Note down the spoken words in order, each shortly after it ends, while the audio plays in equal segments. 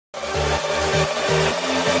What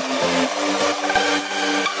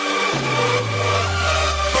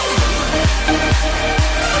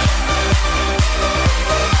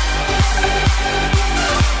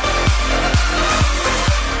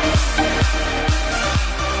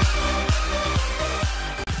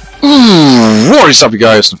is up, you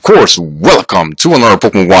guys? Of course, welcome to another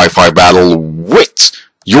Pokemon Wi-Fi battle with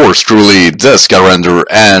yours truly, the Skyrander,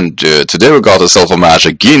 and today we got ourselves a match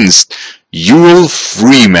against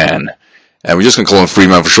Freeman. And we're just gonna call him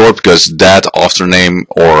Freeman for short because that after name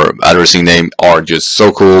or addressing name are just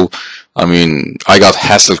so cool. I mean, I got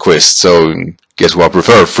Hasselquist, so guess what I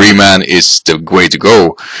prefer? Freeman is the way to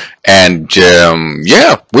go. And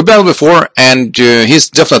yeah, we battled before, and he's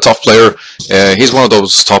definitely a tough player. He's one of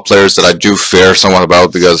those top players that I do fear somewhat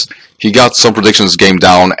about because he got some predictions game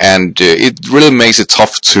down, and it really makes it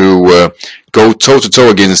tough to go toe-to-toe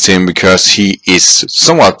against him because he is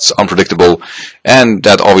somewhat unpredictable, and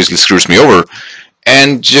that obviously screws me over.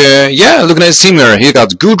 And yeah, looking at his team here, he got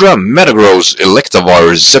Goodra, Metagross,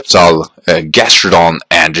 Electivire, Scepyile, Gastrodon,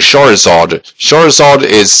 and Charizard. Charizard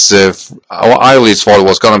is, I always thought it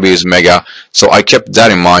was gonna be his Mega, so I kept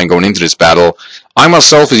that in mind going into this battle. I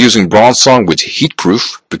myself is using Bronzong with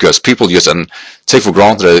Heatproof, because people just take for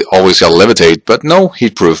granted that I always gotta Levitate, but no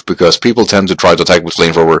Heatproof, because people tend to try to attack with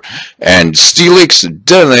Flamethrower. And Steelix,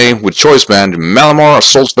 Delane with Choice Band, Malamar,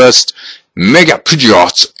 Assault Vest, Mega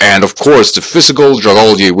Pidgeot, and of course the physical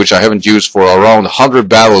Dragology, which I haven't used for around 100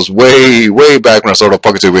 battles way back when I started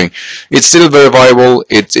Pocket Tubing. It's still very viable.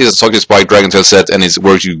 It is a Toxic Spike Dragon Tail set, and it's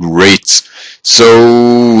working great.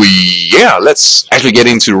 So yeah, let's actually get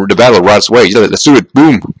into the battle right away. Yeah, let's do it.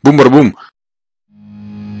 Boom, boom, bada boom.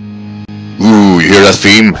 Ooh, you hear that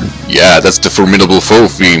theme? Yeah, that's the Formidable Foe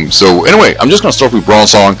theme. So anyway, I'm just gonna start with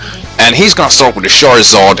Bronzong, and he's gonna start with the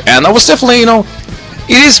Charizard, and I was definitely, you know,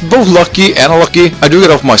 it is both lucky and unlucky. I do get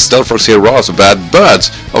off my Stealth Rocks here right off the bat,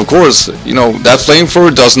 but of course, you know, that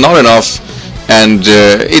Flamethrower does not enough, and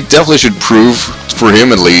it definitely should prove, for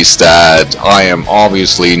him at least, that I am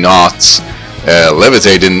obviously not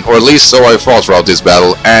levitating, or at least so I thought throughout this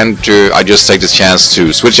battle, and I just take this chance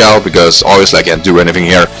to switch out because obviously I can't do anything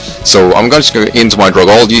here. So I'm going to go into my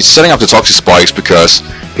Dragology, setting up the Toxic Spikes because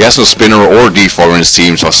he has no Spinner or Defogger in his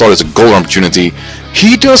team, so I saw it as a golden opportunity.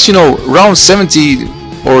 He does, you know, around 70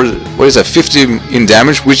 or what is that, 50 in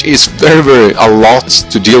damage, which is very a lot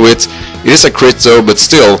to deal with. It is a crit though, but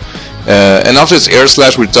still. And after his Air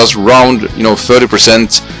Slash, which does around, you know,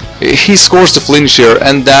 30%, he scores the flinch here,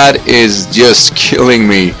 and that is just killing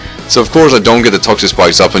me. So of course I don't get the Toxic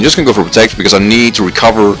Spikes up. I'm just gonna go for Protect because I need to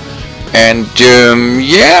recover. And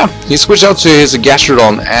yeah, he switched out to his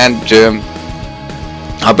Gastrodon, and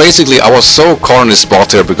I was so caught in this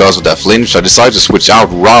spot here because of that flinch. I decided to switch out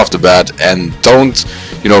right off the bat and don't,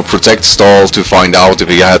 you know, protect stall to find out if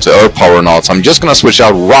he had to Earth Power or not. So I'm just gonna switch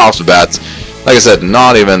out right off the bat. Like I said,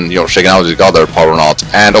 not even, you know, checking out if he got Earth Power or not.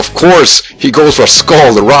 And of course, he goes for a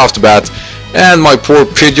Scald right off the bat. And my poor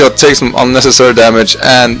Pidgeot takes some unnecessary damage,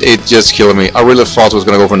 and it just killed me. I really thought it was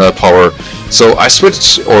gonna go for another power. So I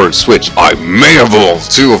I Mega Evolve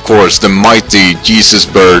to, of course, the mighty Jesus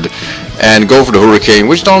Bird, and go for the Hurricane,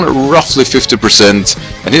 which done roughly 50%,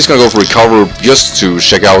 and he's gonna go for Recover just to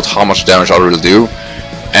check out how much damage I really do.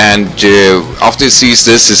 And after he sees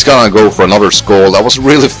this, he's gonna go for another Scald. I was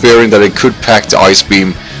really fearing that it could pack the Ice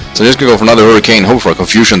Beam, so I'm just gonna go for another Hurricane, hope for a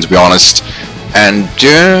Confusion, to be honest. And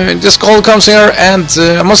the Scald comes here, and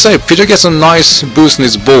I must say, Pidgeot gets a nice boost in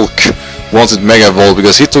his bulk once it Mega Evolved,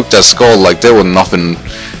 because he took that Scald like there was nothing.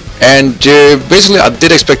 And basically I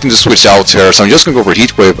did expect him to switch out here, so I'm just gonna go for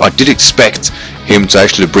Heat Wave. I did expect him to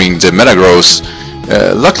actually bring the Metagross.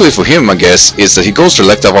 Luckily for him, I guess, is that he goes to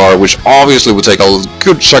Electivire, which obviously would take a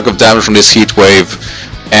good chunk of damage from this Heat Wave.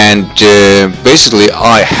 And basically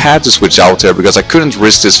I had to switch out here because I couldn't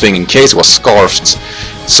risk this thing in case it was Scarfed.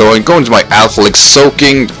 So I'm going to my Alphalix,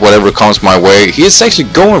 soaking whatever comes my way. He is actually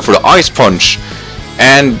going for the Ice Punch.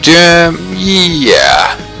 And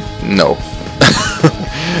yeah, no.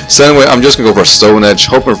 So anyway, I'm just gonna go for Stone Edge,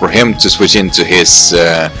 hoping for him to switch into his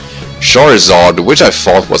Charizard, which I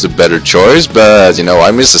thought was a better choice, but you know,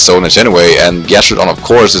 I missed the Stone Edge anyway, and Gastrodon of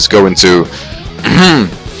course is going to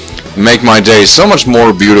make my day so much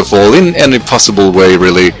more beautiful in any possible way,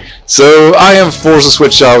 really. So I am forced to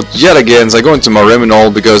switch out yet again, so I go into my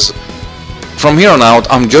Reminol because from here on out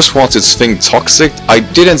I'm just want this thing Toxic. I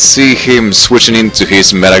didn't see him switching into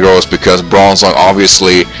his Metagross because Bronzong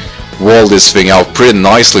obviously walled this thing out pretty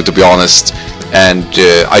nicely, to be honest, and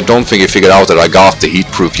I don't think he figured out that I got the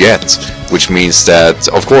Heatproof yet, which means that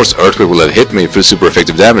of course Earthquake will have hit me for super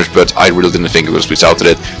effective damage, but I really didn't think it would switch out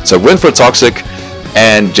to it. So I went for Toxic,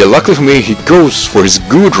 and luckily for me he goes for his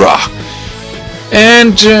Goodra,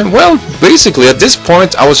 And well, basically at this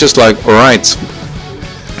point I was just like, alright,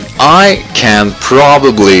 I can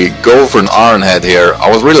probably go for an Iron Head here. I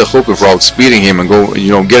was really hoping for outspeeding him and go,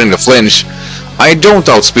 you know, getting the flinch. I don't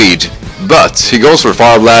outspeed, but he goes for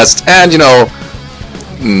Fire Blast, and you know,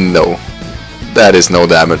 no, that is no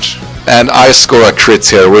damage. And I score a crit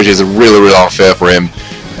here, which is really unfair for him.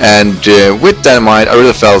 And with that in mind, I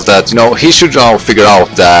really felt that, you know, he should now figure out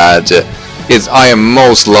that I am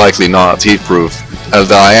most likely not heat-proof,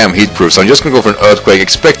 that I am heat-proof. So I'm just gonna go for an Earthquake,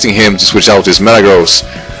 expecting him to switch out his Metagross.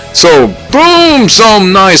 So boom,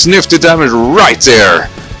 some nice nifty damage right there.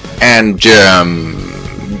 And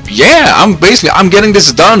yeah, I'm getting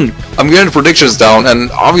this done. I'm getting the predictions down, and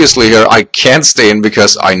obviously here I can't stay in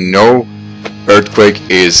because I know Earthquake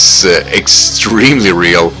is extremely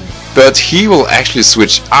real. But he will actually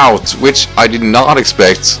switch out, which I did not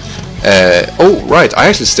expect. Oh, right, I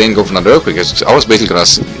actually stayed and go for another Earthquake. I was basically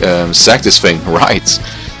gonna sack this thing, right.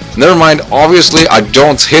 Never mind, obviously I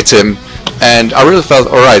don't hit him, and I really felt,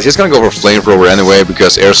 alright, he's gonna go for Flamethrower anyway,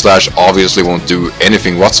 because Air Slash obviously won't do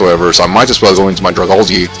anything whatsoever, so I might as well go into my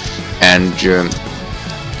Dragalge, and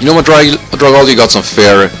you know, my Dragalge got some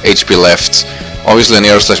fair HP left. Obviously an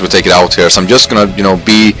Air Slash will take it out here, so I'm just gonna, you know,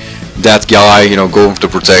 be that guy, you know, go to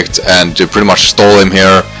protect and pretty much stall him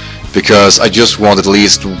here, because I just want at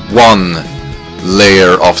least one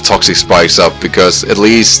layer of Toxic Spikes up, because at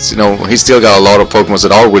least, you know, he's still got a lot of Pokemon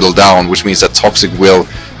that are whittled down, which means that Toxic will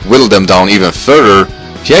whittle them down even further.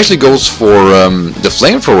 He actually goes for the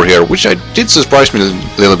Flamethrower here, which did surprise me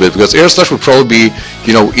a little bit, because Air Slash would probably be,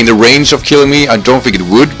 you know, in the range of killing me. I don't think it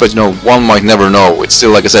would, but you know, one might never know. It's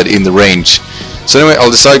still, like I said, in the range. So anyway, I'll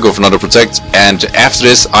decide to go for another Protect, and after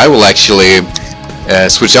this I will actually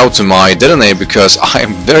switch out to my Detonate, because I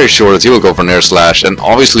am very sure that he will go for an Air Slash, and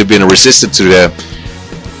obviously being resisted to the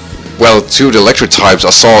electric types, I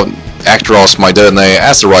saw Actros, my Detonate,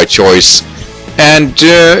 as the right choice, and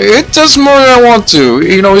it does more than I want to.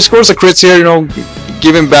 You know, he scores a crit here, you know,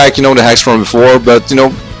 giving back, you know, the hacks from before, but you know,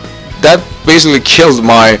 that basically killed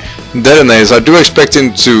my Detonate. I do expect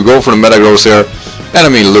him to go for the Metagross here, and I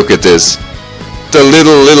mean, look at this. The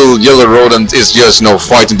little yellow rodent is just, you know,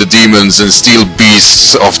 fighting the demons and steel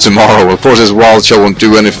beasts of tomorrow. Of course, his Wild Shell won't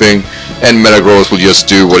do anything, and Metagross will just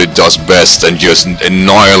do what it does best and just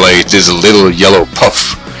annihilate this little yellow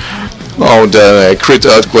puff. Oh, the crit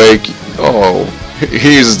Earthquake. Oh,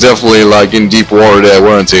 he's definitely like in deep water there,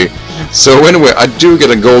 weren't he? So anyway, I do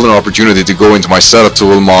get a golden opportunity to go into my setup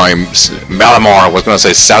tool, my Malamar. I was gonna say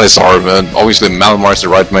Salisar, but obviously Malamar is the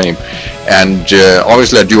right name. And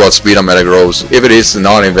obviously I do outspeed on Metagross, if it is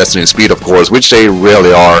not invested in speed, of course, which they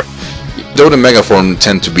really are, though the Megaform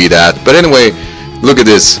tend to be that. But anyway, look at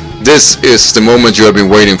this. This is the moment you have been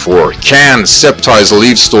waiting for. Can Sceptile's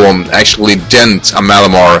Leaf Storm actually dent a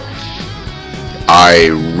Malamar? I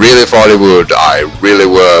really thought it would, I really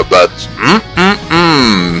were, but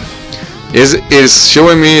is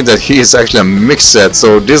showing me that he is actually a mixed set.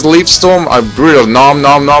 So this Leaf Storm, I really nom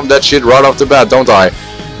that shit right off the bat, don't I?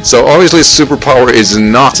 So obviously superpower is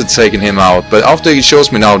not taking him out, but after he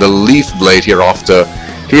shows me now the Leaf Blade here after,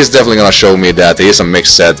 he is definitely gonna show me that he is a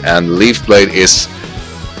mixed set, and Leaf Blade is,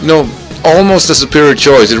 you know, almost a superior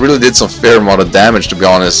choice. It really did some fair amount of damage, to be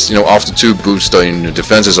honest, you know, after 2 boosts in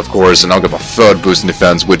defenses, of course, and now got a 3rd boost in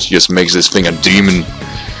defense, which just makes this thing a demon.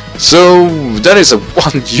 So that is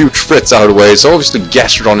one huge threat out of the way. So obviously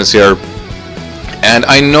Gastrodon is here, and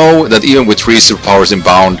I know that even with 3 superpowers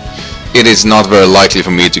inbound, it is not very likely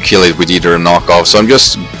for me to kill it with either a knockoff, so I'm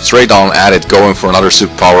just straight on at it, going for another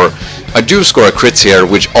superpower. I do score a crit here,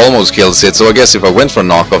 which almost kills it, so I guess if I went for a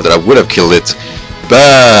knockoff that I would have killed it,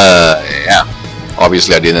 but yeah,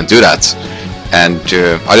 obviously I didn't do that. And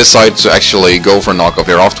I decided to actually go for a knockoff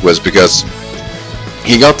here afterwards, because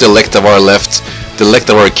he got the Electivire left. The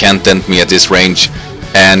Electivire can't dent me at this range,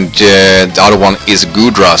 and the other one is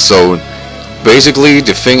Goodra, so basically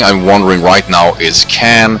the thing I'm wondering right now is,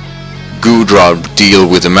 can Goodra deal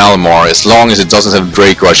with the Malamar? As long as it doesn't have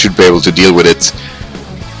Draco, I should be able to deal with it.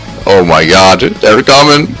 Oh my god, they're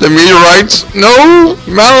coming! The meteorites! No!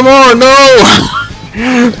 Malamar, no!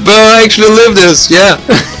 But I actually live this, yeah!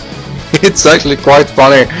 It's actually quite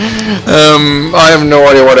funny. I have no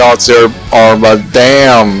idea what the odds there are, but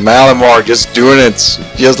damn, Malamar just doing it.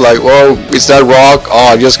 Just like, whoa, is that rock?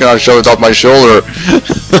 Oh, I'm just gonna shove it off my shoulder.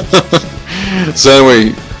 So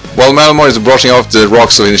anyway, while Malamar is brushing off the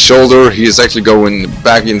rocks on his shoulder, he is actually going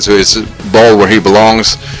back into his ball where he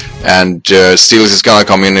belongs, and Steelix is gonna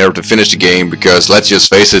come in here to finish the game, because let's just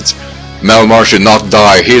face it, Malamar should not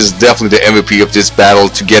die. He is definitely the MVP of this battle,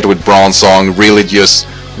 together with Bronzong, really just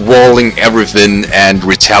walling everything and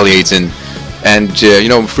retaliating. And you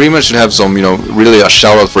know, Freeman should have some, you know, really a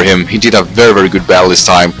shout out for him. He did a very, very good battle this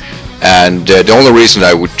time, and the only reason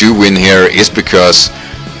I would do win here is because,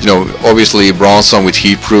 you know, obviously Bronson with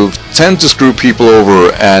heat proof tend to screw people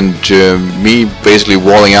over, and me basically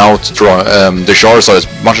walling out the Charizard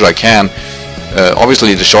as much as I can.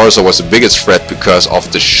 Obviously the Charizard was the biggest threat because of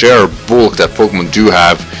the sheer bulk that Pokemon do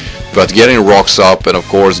have, but getting rocks up and of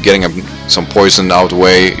course getting some poison out of the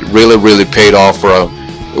way really paid off for a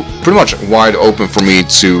pretty much wide open for me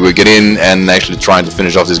to get in and actually trying to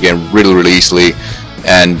finish off this game really easily.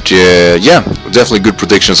 And yeah, definitely good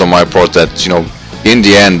predictions on my part that, you know, in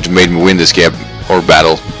the end made me win this game or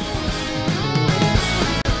battle.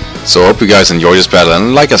 So I hope you guys enjoy this battle,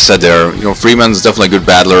 and like I said there, you know, Freeman's definitely a good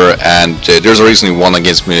battler, and there's a reason he won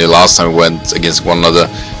against me last time we went against one another,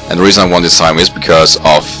 and the reason I won this time is because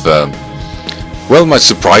of well, my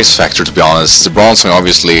surprise factor, to be honest. The Bronze Ring,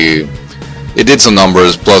 obviously it did some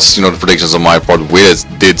numbers, plus, you know, the predictions on my part with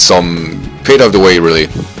it did some, paid off the way really.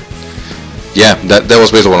 Yeah, that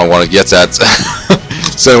was basically what I wanted to get at.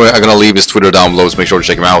 So anyway, I'm gonna leave his Twitter down below, so make sure to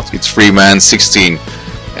check him out. It's Freeman16.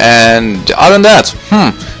 And other than that,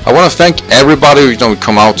 I want to thank everybody who, you know,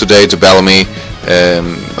 come out today to battle me.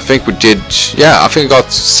 I think we did, yeah, I think I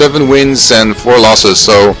got 7 wins and 4 losses.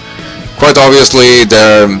 So quite obviously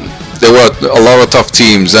there were a lot of tough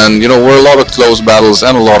teams, and, you know, were a lot of close battles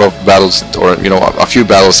and a lot of battles, or, you know, a few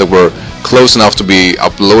battles that were close enough to be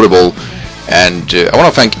uploadable. And I want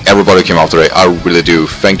to thank everybody who came out today. I really do.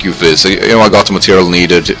 Thank you for this. You know, I got the material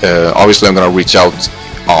needed. Obviously I'm gonna reach out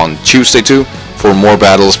on Tuesday too for more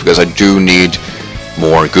battles, because I do need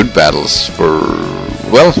more good battles for,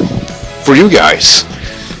 well, for you guys.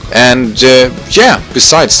 And yeah,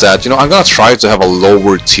 besides that, you know, I'm gonna try to have a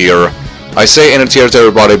lower tier. I say inner tier to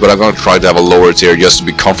everybody, but I'm gonna try to have a lower tier just to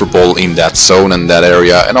be comfortable in that zone and that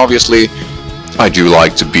area. And obviously I do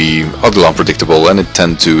like to be a little unpredictable, and it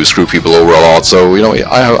tend to screw people over a lot, so, you know,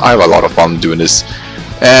 I have a lot of fun doing this.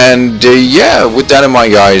 And yeah, with that in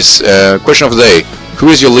mind, guys, question of the day: who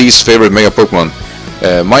is your least favorite Mega Pokemon?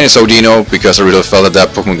 Mine is Odino, because I really felt that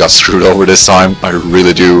Pokemon got screwed over this time. I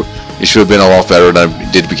really do. It should have been a lot better than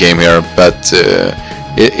it did became here, but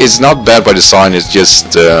it's not bad by design. It's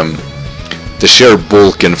just the sheer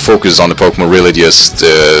bulk and focus on the Pokemon really just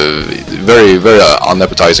very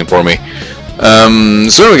unappetizing for me.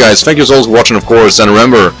 So anyway, guys, thank you so much for watching, of course, and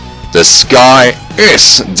remember, the sky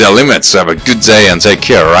is the limit. So have a good day and take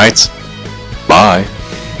care, right? Bye.